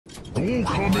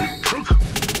Time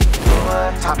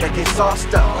to get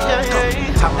sauced up.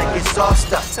 Time to get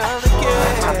sauced up.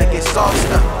 Time to get sauced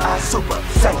up. Super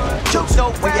Saiyan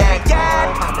Jutsu react.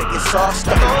 Time to get sauced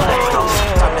up.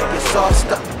 Time to get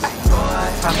sauced up.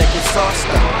 Time to get sauced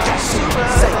up. Super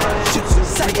Saiyan Jutsu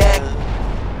react.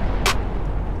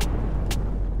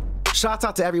 Shouts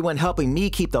out to everyone helping me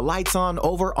keep the lights on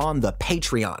over on the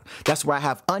Patreon. That's where I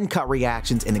have uncut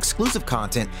reactions and exclusive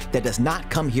content that does not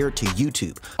come here to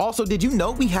YouTube. Also, did you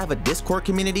know we have a Discord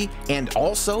community and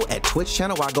also a Twitch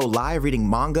channel where I go live reading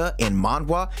manga and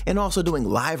manhwa and also doing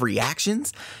live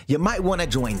reactions? You might want to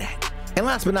join that. And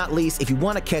last but not least, if you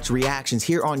want to catch reactions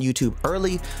here on YouTube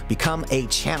early, become a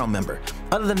channel member.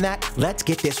 Other than that, let's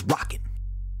get this rocking.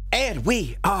 And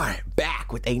we are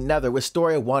back with another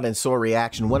Wistoria 1 and Sora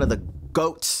reaction, one of the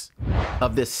GOATs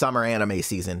of this summer anime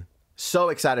season. So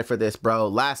excited for this, bro.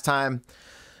 Last time,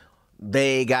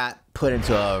 they got put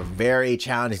into a very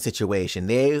challenging situation.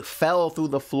 They fell through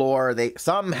the floor.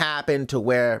 Something happened to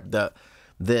where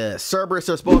the Cerberus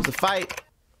are supposed to fight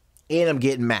end up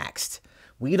getting maxed.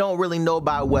 We don't really know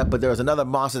about what, but there was another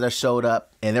monster that showed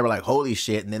up, and they were like, holy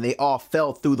shit, and then they all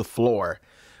fell through the floor,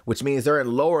 which means they're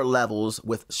in lower levels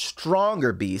with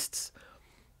stronger beasts.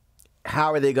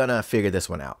 How are they gonna figure this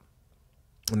one out?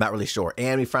 I'm not really sure.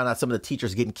 And we found out some of the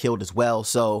teachers getting killed as well.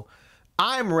 So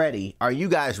I'm ready. Are you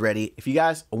guys ready? If you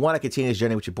guys want to continue this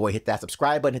journey with your boy, hit that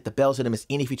subscribe button, hit the bell so you don't miss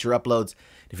any future uploads.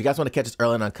 If you guys want to catch us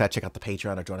early and uncut, check out the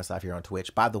Patreon or join us live here on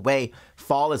Twitch. By the way,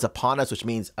 fall is upon us, which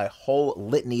means a whole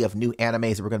litany of new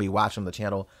animes that we're going to be watching on the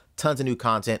channel. Tons of new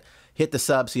content. Hit the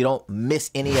sub so you don't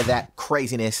miss any of that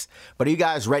craziness. But are you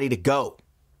guys ready to go?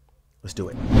 Let's do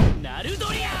it.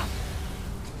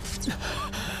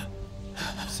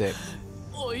 Sick.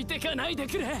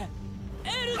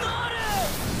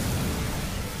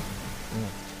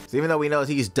 So even though we know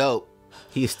he's dope,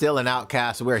 he's still an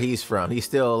outcast where he's from. He's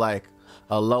still like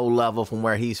a low level from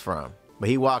where he's from. But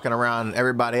he walking around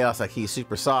everybody else like he's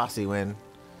super saucy when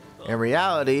in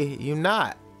reality, you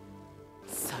not.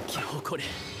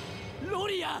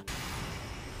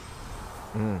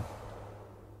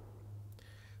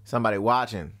 Somebody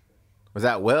watching. Was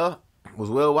that Will? Was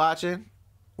Will watching?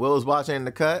 Will was watching in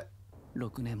the cut. And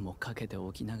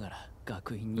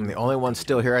the only one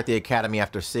still here at the academy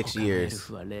after 6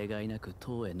 years.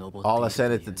 All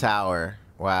ascended the tower.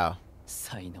 Wow.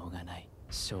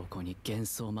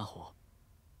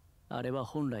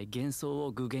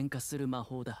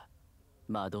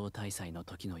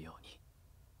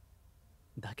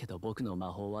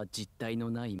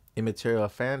 Immaterial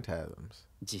phantasms.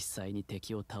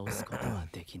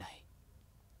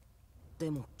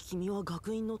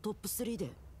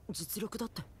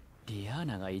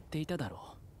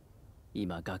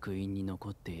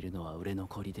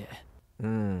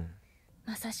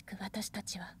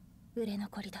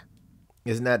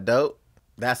 Isn't that dope?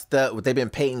 That's what they've been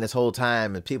painting this whole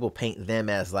time, and people paint them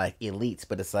as like elites,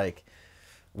 but it's like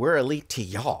we're elite to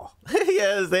y'all. You know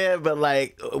what I'm saying? But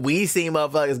like we see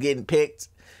motherfuckers getting picked,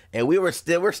 and we're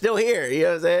still here. You know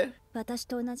what I'm saying?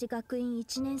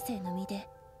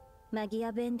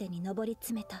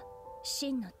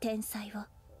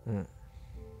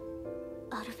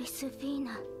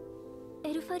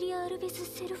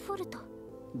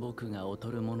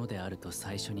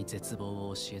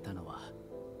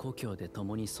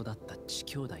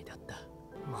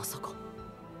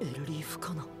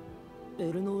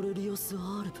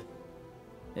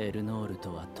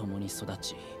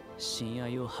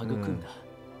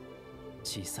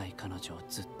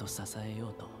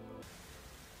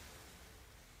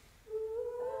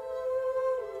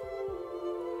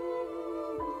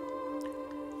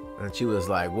 And she was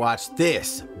like, watch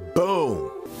this. Boom.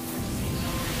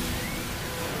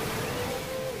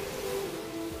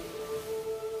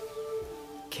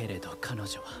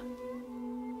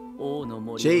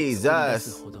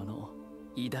 Jesus.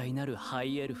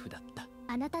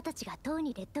 あなたたちが塔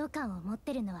に劣等感を持っ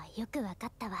てるのはよくわか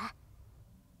ったわ。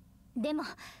でも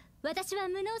私は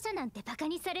無能者なんてバカ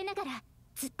にされながら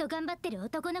ずっと頑張ってる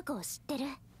男の子を知ってる。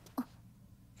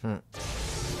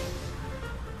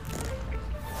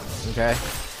Okay.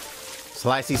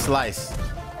 Slicey slice.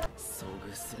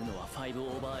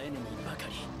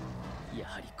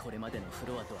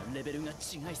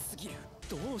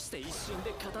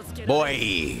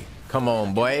 Boy, come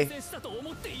on, boy.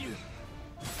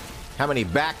 How many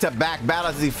back-to-back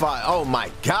battles has he fought? Oh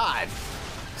my God.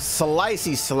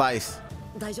 Slicey slice.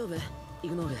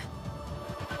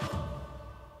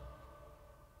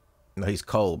 No, he's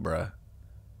cold, bruh.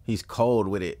 He's cold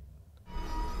with it.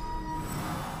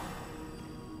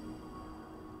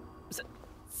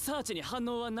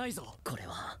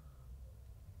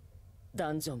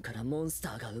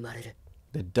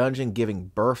 The dungeon giving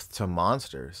birth to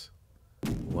monsters.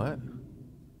 What?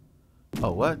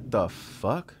 Oh, what the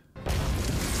fuck?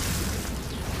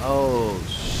 Oh,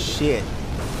 shit.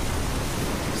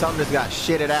 Something just got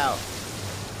shitted out.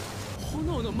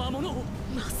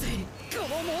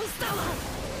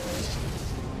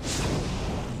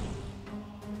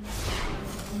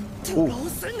 Ooh.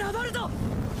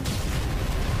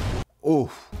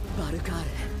 Oof.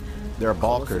 They're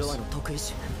balkers.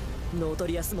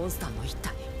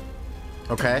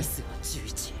 Okay.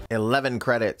 11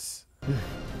 credits.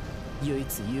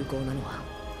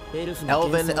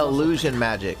 Elven illusion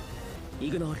magic.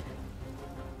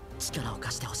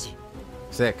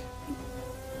 Sick.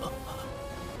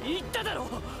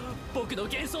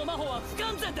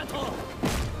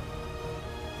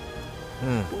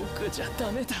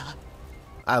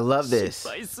 I love this.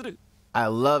 I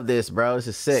love this, bro. This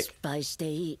is sick.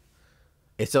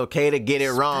 It's okay to get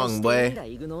it wrong, boy.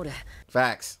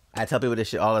 Facts. I tell people this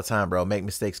shit all the time, bro. Make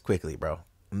mistakes quickly, bro.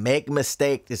 Make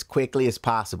mistakes as quickly as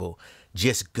possible.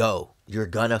 Just go. You're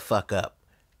gonna fuck up.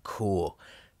 Cool.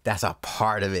 That's a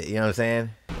part of it. You know what I'm saying?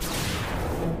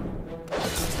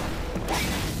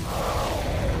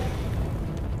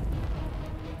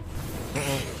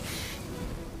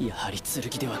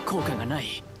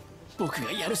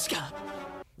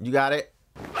 You got it.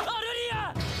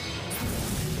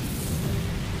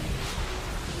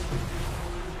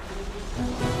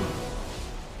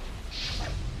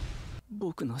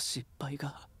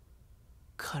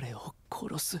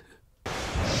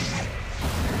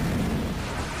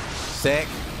 Sick.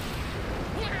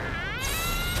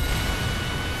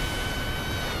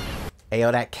 Hey,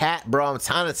 yo, that cat, bro. I'm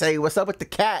trying to tell you what's up with the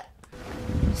cat.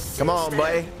 Come on,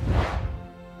 boy.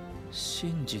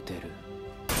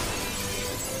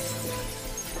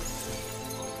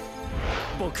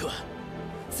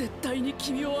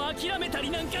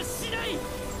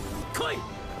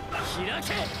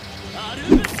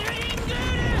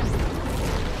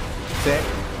 Sick.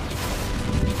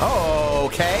 Oh,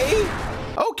 okay.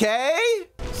 Okay.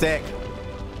 Sick.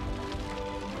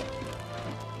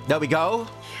 There we go.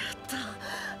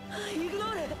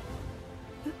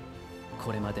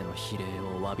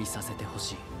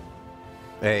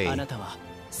 Hey.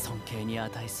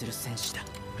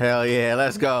 Hell yeah,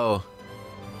 let's go.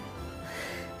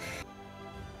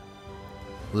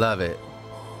 Love it.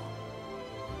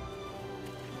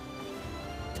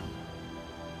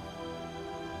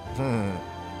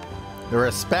 The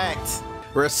respect.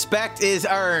 Respect is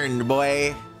earned,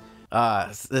 boy.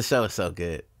 This show is so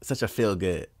good. Such a feel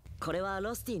good.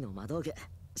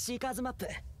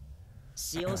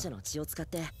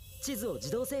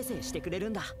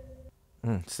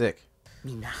 Sick.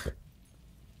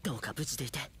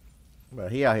 Bro,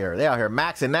 he out here. They out here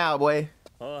maxing now, boy.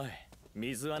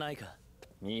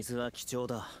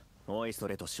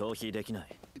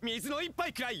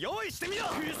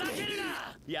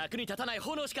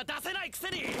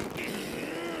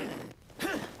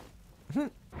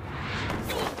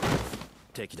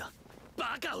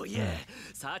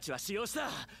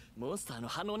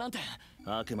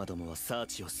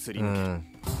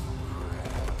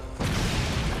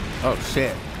 Oh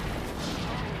shit.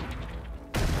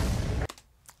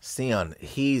 Sion,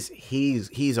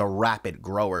 he's a rapid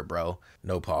grower, bro.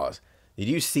 No pause. Did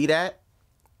you see that?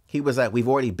 He was like, we've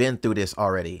already been through this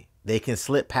already. They can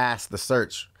slip past the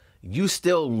search. You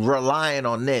still relying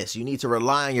on this. You need to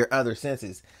rely on your other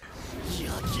senses.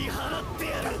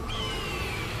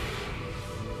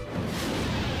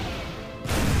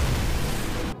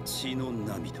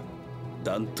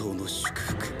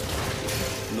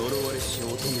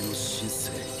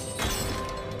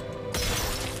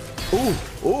 Ooh,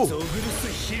 ooh.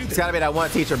 It's gotta be that one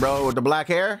teacher, bro, with the black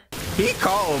hair. He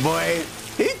cold, boy.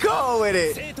 He cold with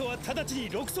it.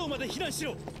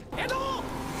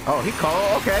 Oh, he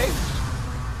cold. Okay.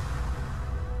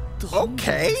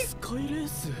 Okay.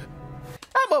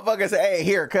 That motherfucker said, hey,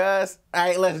 here, cuz. All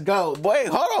right, let's go. Boy,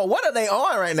 hold on. What are they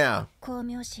on right now?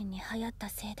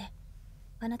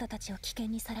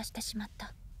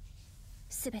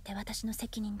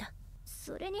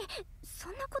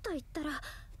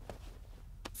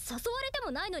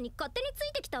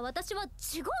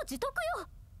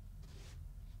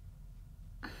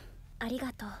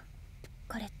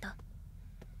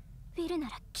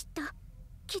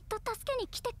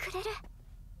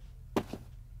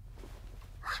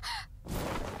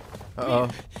 Uh-oh.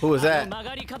 Who was that?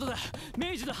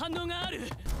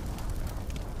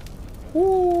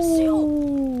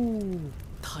 Ooh.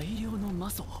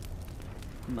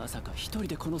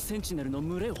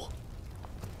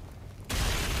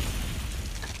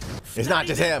 It's not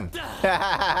just him.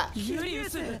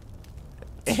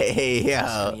 Hey,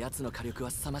 yo. やつの火力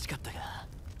は凄まじかったが、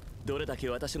どれだけ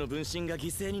私の分身が犠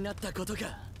牲になったことか。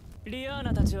リアー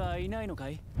ナたちはいないのか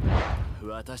い？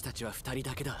私たちは2人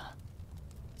だけだ。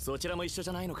そちらも一緒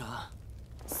じゃないのか？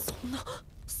そんな、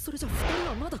それじゃ2人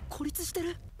はまだ孤立して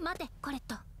る。待て、コレッ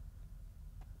ト。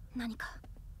何か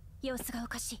様子がお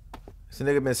かしい。 This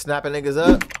nigga been snapping niggas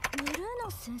up. ブルーノ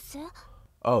先生？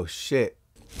 Oh shit.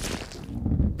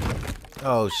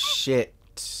 Oh shit.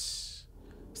 It's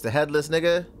the headless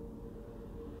nigga.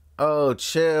 Oh,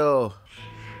 chill.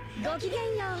 ごきげ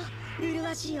んよう、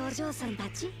麗しいお嬢さんた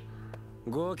ち。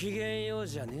ごきげんよう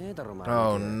じゃねえだろ、ま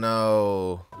Oh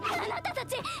no. あなたた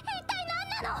ち、一体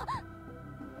何なの？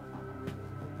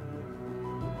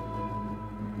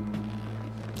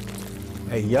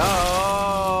 Hey,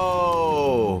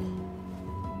 yo.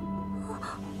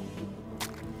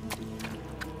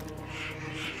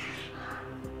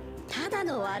 ただ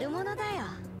の悪者だよ。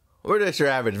 We're just your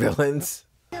average villains.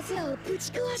 奴らをぶ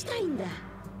ち壊したいんだ。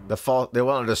 They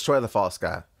want to destroy the false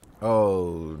guy.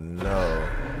 Oh no.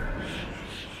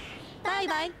 バイ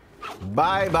バイ。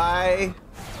 Bye bye.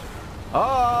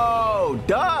 Oh,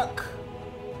 duck.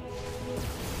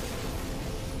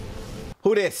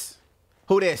 Who this?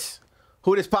 Who this?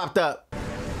 Who just popped up?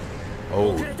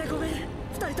 Oh. 遅れてごめん、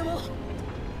2人とも。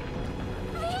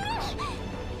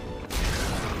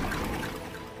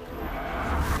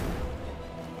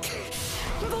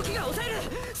動きが抑える。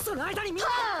その間にみんな。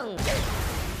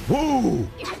 Woo!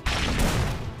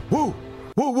 Woo! Woo!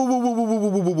 Woo! Woo! Woo! Woo! Woo! Woo!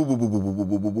 Woo!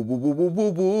 Woo! Woo!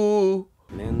 Woo! Woo!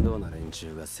 面倒な連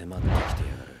中が迫ってきてやが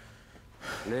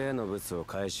る。例の物を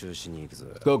回収しに行くぞ。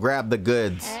 Go grab the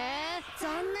goods.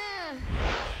 残念。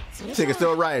 This nigga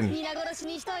still riding. 皆殺し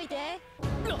にしといて。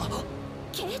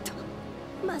ケイト、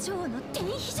魔女王の転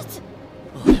移術。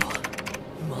あれは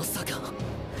まさか。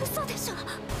嘘でしょ。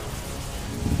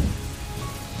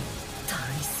対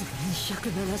数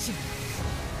270。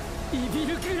イビ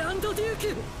ル・グランドデュ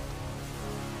ーク。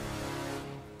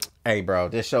 Hey, bro,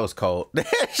 this show's cold. This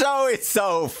show is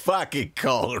so fucking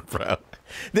cold, bro.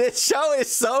 This show is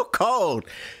so cold.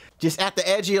 Just at the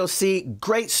edge of your seat.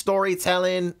 Great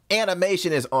storytelling.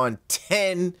 Animation is on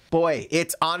 10. Boy,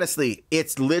 it's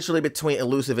literally between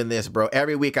Elusive and this, bro.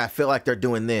 Every week I feel like they're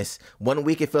doing this. One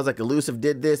week it feels like Elusive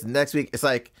did this. The next week it's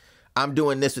like I'm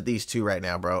doing this with these two right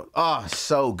now, bro. Oh,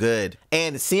 so good.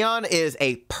 And Sion is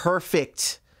a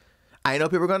perfect... I know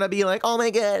people are going to be like, oh my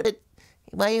God,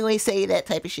 why you always say that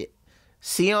type of shit?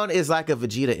 Sion is like a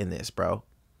Vegeta in this, bro.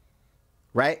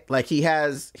 Right? Like he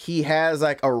has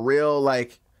like a real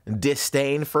like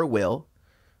disdain for Will,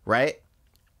 right?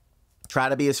 Try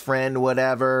to be his friend,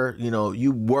 whatever. You know,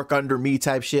 you work under me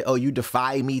type shit. Oh, you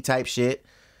defy me type shit.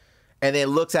 And then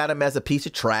looks at him as a piece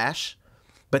of trash.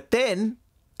 But then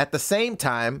at the same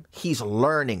time, he's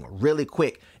learning really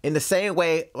quick. In the same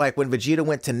way, like when Vegeta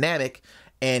went to Namek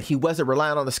and he wasn't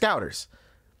relying on the Scouters.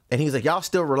 And he's like, y'all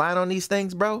still relying on these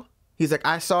things, bro? He's like,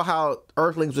 I saw how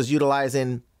Earthlings was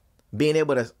utilizing being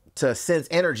able to sense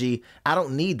energy. I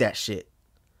don't need that shit.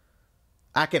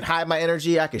 I can hide my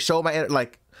energy. I can show my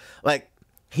like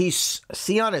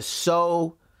Sion is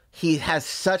so, he has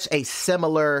such a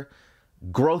similar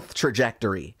growth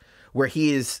trajectory where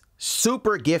he is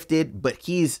super gifted, but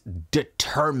he's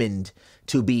determined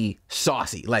to be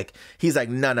saucy. Like he's like,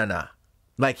 no.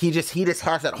 Like he just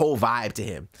has that whole vibe to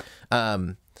him.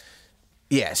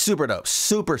 Yeah, super dope.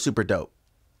 Super dope.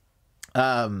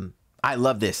 I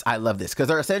love this because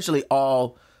they're essentially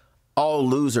all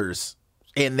losers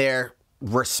in their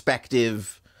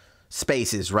respective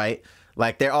spaces, right?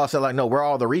 Like they're also like, no, we're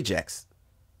all the rejects,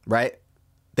 right?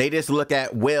 They just look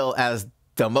at Will as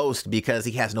the most because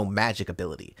he has no magic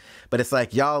ability. But it's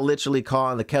like y'all literally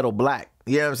calling the kettle black.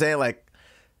 You know what I'm saying? Like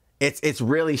it's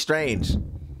really strange.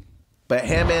 But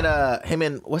him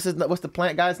and what's the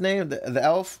plant guy's name? The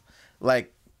elf?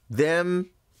 Like them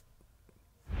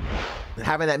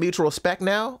having that mutual respect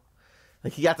now.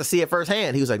 Like he got to see it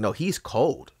firsthand. He was like, no, he's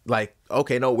cold. Like,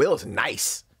 okay, no, Will's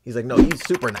nice. He's like, no, he's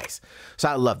super nice. So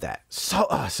I love that. Show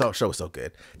is so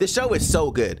good. This show is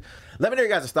so good. Let me know your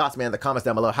guys' thoughts, man, in the comments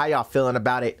down below. How y'all feeling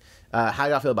about it? How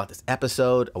y'all feel about this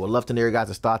episode? I would love to know your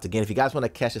guys' thoughts. Again, if you guys want to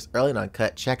catch this early and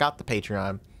uncut, check out the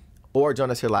Patreon or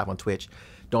join us here live on Twitch.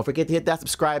 Don't forget to hit that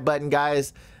subscribe button,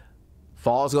 guys.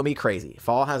 Fall's gonna be crazy.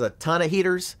 Fall has a ton of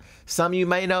heaters. Some you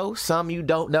may know, some you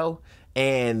don't know.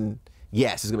 And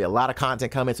yes, there's gonna be a lot of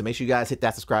content coming, so make sure you guys hit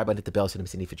that subscribe button, hit the bell so you don't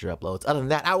miss any future uploads. Other than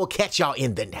that, I will catch y'all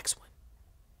in the next one.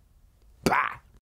 Bye.